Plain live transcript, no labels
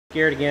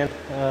Scared again.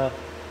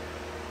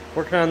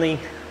 Working on the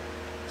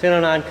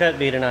M1009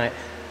 CUCV tonight.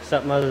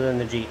 Something other than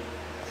the Jeep.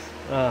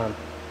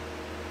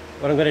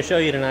 What I'm going to show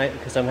you tonight,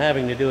 because I'm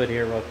having to do it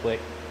here real quick.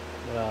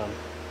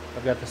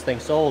 I've got this thing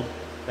sold,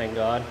 thank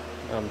God.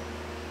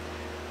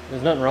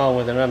 There's nothing wrong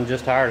with it. I'm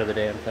just tired of the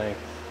damn thing.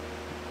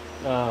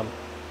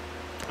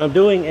 I'm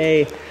doing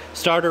a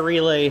starter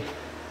relay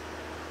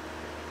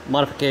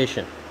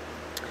modification.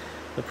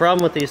 The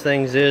problem with these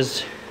things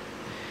is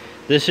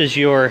this is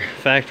your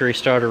factory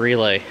starter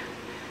relay,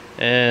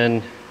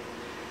 and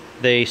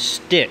they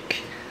stick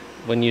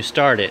when you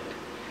start it,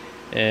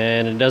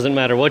 and it doesn't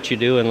matter what you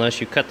do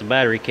unless you cut the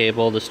battery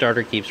cable. The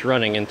starter keeps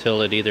running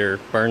until it either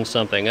burns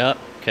something up,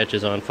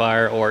 catches on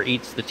fire, or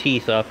eats the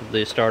teeth off of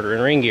the starter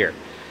and ring gear.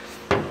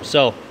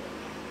 So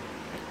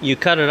you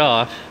cut it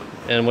off,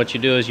 and what you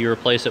do is you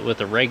replace it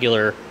with a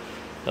regular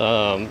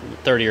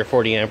 30 or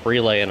 40 amp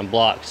relay in a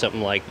block,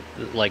 something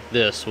like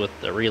this with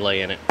the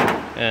relay in it.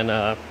 And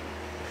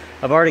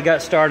I've already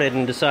got started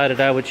and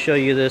decided I would show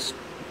you this,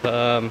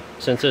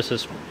 since this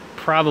is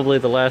probably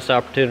the last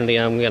opportunity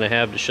I'm going to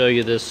have to show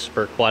you this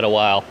for quite a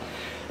while.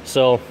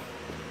 So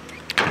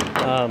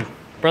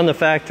from the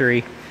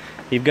factory,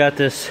 you've got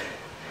this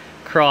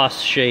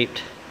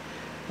cross-shaped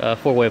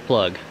four-way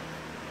plug,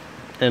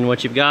 and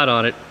what you've got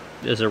on it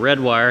is a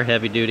red wire,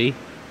 heavy duty,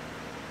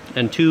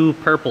 and two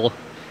purple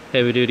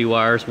heavy duty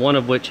wires, one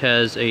of which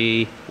has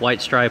a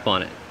white stripe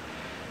on it,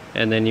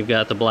 and then you've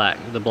got the black.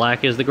 The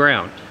black is the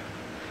ground.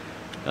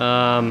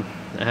 I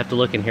have to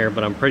look in here,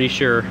 but I'm pretty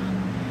sure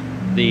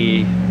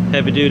the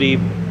heavy duty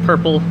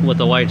purple with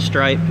the white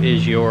stripe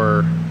is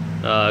your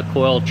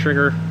coil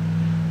trigger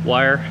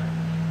wire,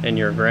 and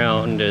your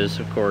ground is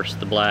of course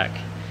the black,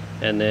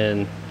 and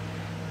then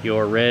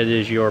your red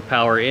is your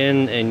power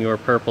in and your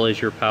purple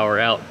is your power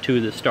out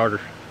to the starter.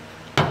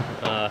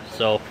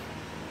 So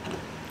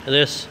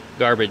this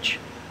garbage,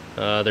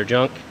 they're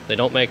junk, they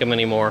don't make them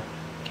anymore,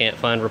 can't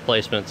find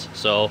replacements,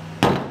 so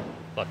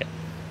fuck it.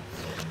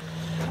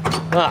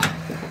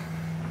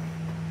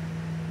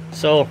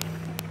 So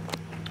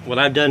what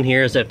I've done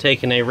here is I've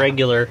taken a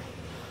regular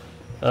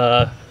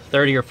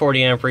 30 or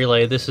 40 amp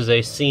relay. This is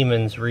a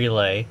Siemens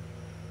relay,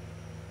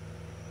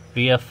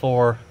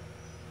 VF4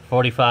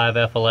 45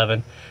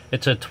 F11.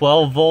 It's a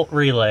 12 volt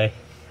relay.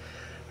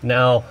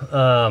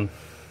 Now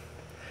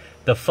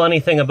the funny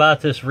thing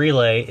about this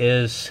relay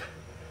is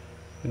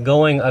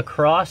going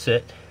across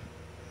it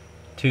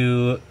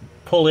to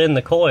pull in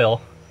the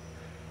coil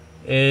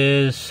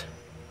is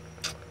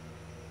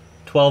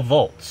 12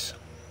 volts,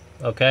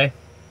 okay?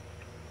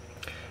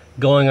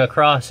 Going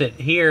across it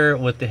here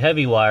with the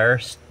heavy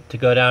wires to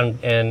go down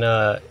and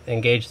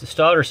engage the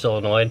starter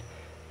solenoid,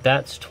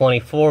 that's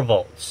 24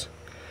 volts.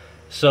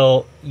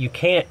 So you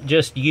can't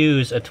just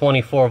use a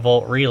 24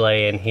 volt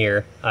relay in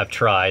here. I've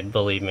tried,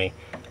 believe me,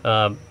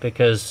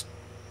 because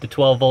the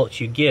 12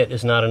 volts you get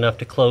is not enough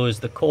to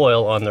close the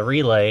coil on the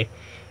relay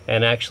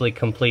and actually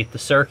complete the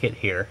circuit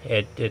here.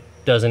 It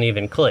doesn't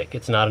even click.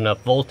 It's not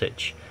enough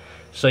voltage.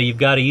 So you've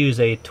got to use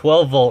a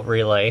 12 volt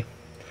relay,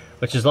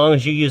 which, as long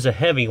as you use a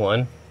heavy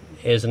one,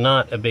 is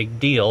not a big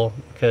deal,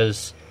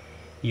 because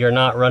you're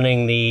not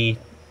running the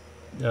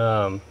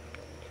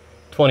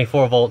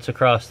 24 volts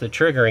across the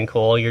triggering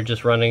coil. You're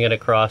just running it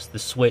across the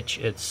switch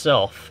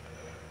itself,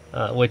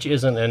 which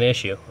isn't an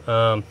issue.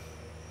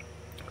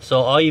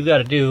 So all you've got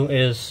to do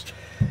is,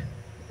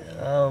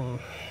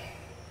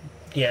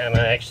 yeah, and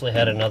I actually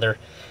had another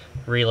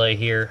relay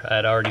here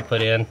I'd already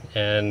put in,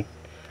 and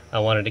I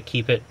wanted to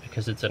keep it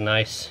because it's a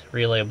nice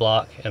relay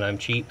block and I'm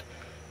cheap,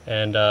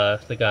 and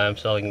the guy I'm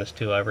selling this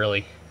to,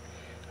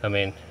 I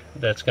mean,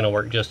 that's going to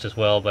work just as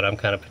well, but I'm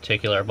kind of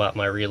particular about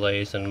my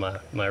relays and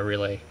my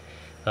relay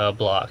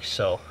blocks,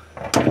 so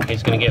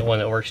he's going to get one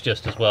that works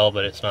just as well,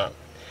 but it's not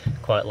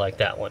quite like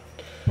that one.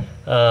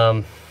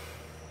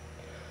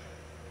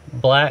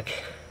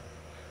 Black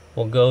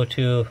will go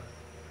to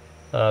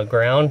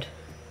ground,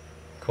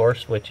 of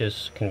course, which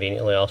is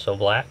conveniently also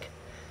black,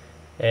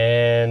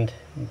 and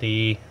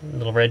the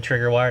little red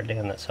trigger wire,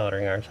 damn, that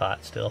soldering iron's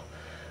hot still,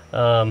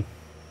 that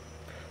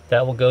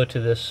will go to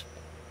this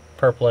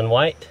purple and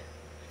white,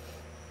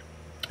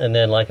 and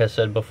then, like I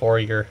said before,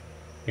 your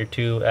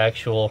two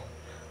actual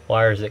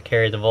wires that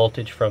carry the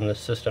voltage from the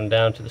system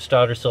down to the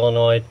starter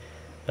solenoid,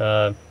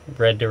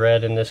 red to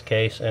red in this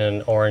case,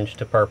 and orange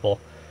to purple.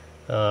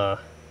 So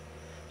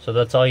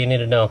that's all you need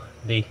to know.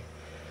 The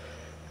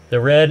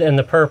red and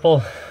the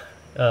purple,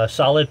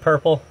 solid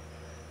purple,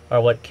 are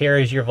what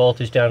carries your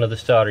voltage down to the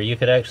starter. You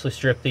could actually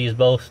strip these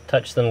both,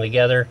 touch them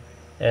together,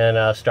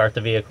 and start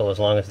the vehicle as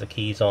long as the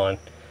key's on.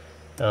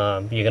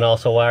 You can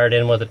also wire it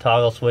in with a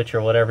toggle switch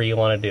or whatever you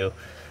want to do.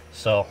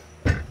 So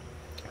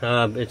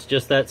it's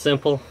just that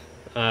simple.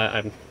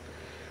 I'm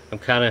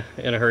kind of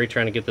in a hurry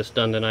trying to get this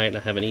done tonight. I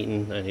haven't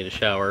eaten. I need a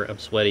shower. I'm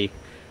sweaty.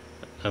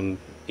 I'm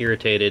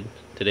irritated.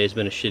 Today's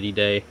been a shitty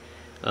day.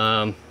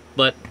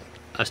 But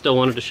I still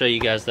wanted to show you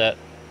guys that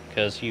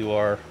because you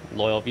are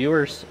loyal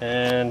viewers,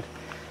 and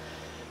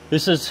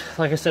This is,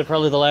 like I said,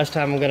 probably the last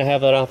time I'm going to have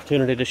that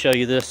opportunity to show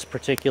you this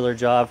particular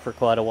job for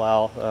quite a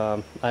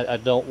while. I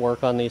don't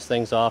work on these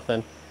things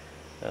often.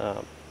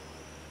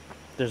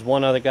 There's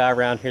one other guy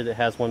around here that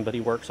has one, but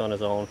he works on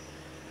his own.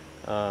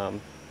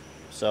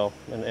 So,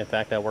 in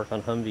fact, I work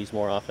on Humvees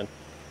more often.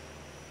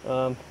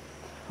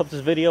 Hope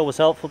this video was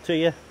helpful to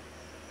you.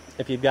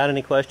 If you've got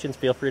any questions,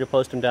 feel free to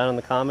post them down in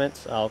the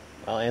comments. I'll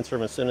answer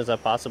them as soon as I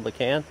possibly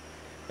can,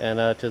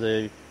 and to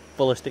the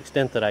fullest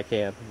extent that I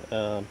can.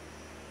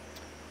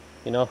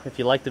 You know, if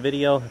you like the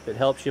video, if it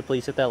helps you,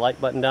 please hit that like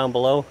button down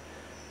below.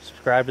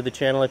 Subscribe to the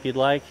channel if you'd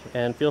like,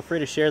 and feel free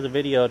to share the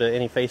video to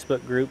any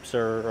Facebook groups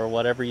or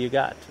whatever you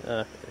got.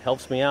 It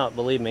helps me out,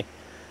 believe me.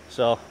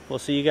 So we'll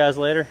see you guys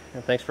later,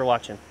 and thanks for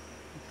watching.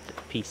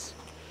 Peace.